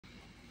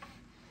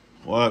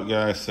What up,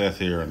 guys? Seth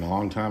here, and a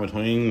long time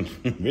between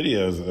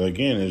videos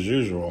again, as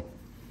usual.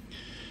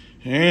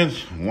 And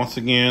once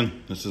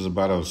again, this is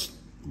about a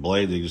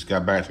blade that just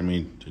got back to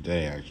me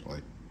today,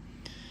 actually.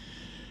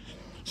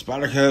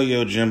 Spyderco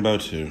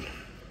Yojimbo 2.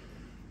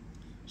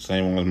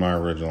 Same one as my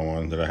original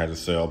one that I had to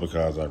sell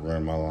because I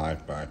ruined my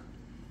life by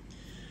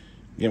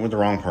getting with the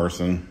wrong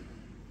person.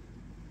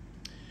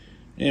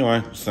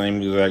 Anyway,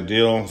 same exact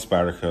deal.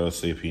 Spyderco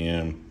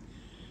CPM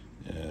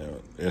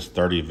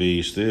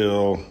S30V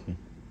steel.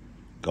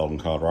 Golden,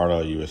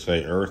 Colorado,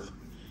 USA, Earth.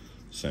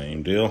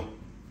 Same deal.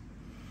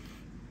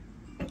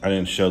 I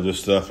didn't show this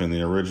stuff in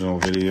the original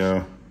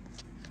video,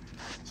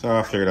 so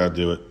I figured I'd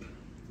do it.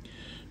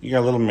 You got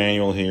a little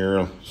manual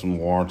here, some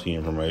warranty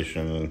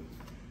information, and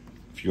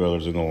a few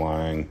others in the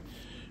line.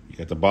 You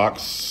got the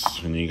box,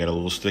 and you got a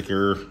little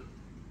sticker that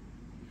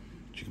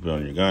you can put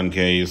on your gun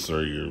case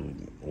or your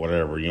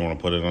whatever you want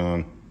to put it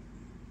on.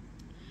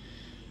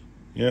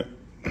 Yep,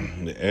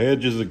 the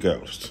edge is a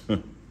ghost.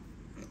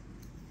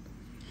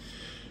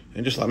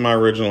 And just like my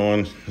original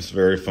one, it's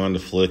very fun to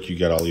flick. You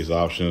got all these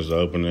options to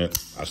open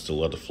it. I still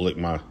love to flick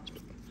my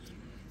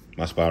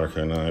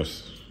Spyderco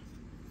knives.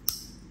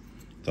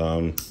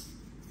 Thumb,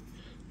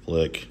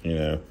 flick,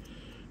 the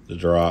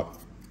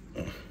drop.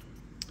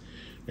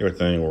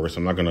 Everything works.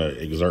 I'm not going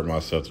to exert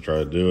myself to try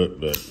to do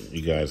it, but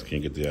you guys can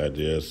get the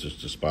idea. It's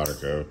just a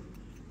Spyderco.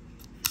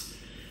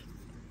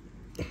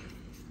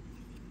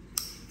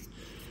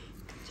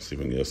 See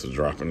if anything else is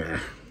dropping there.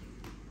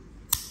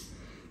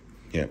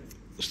 Yep.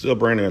 Still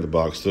brand new in the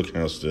box, still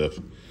kind of stiff.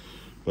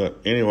 But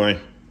anyway,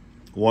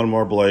 one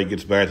more blade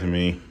gets back to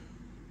me.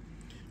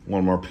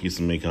 One more piece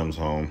of me comes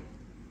home.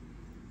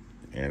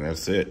 And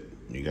that's it.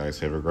 You guys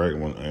have a great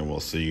one, and we'll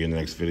see you in the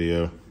next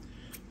video.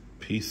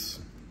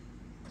 Peace.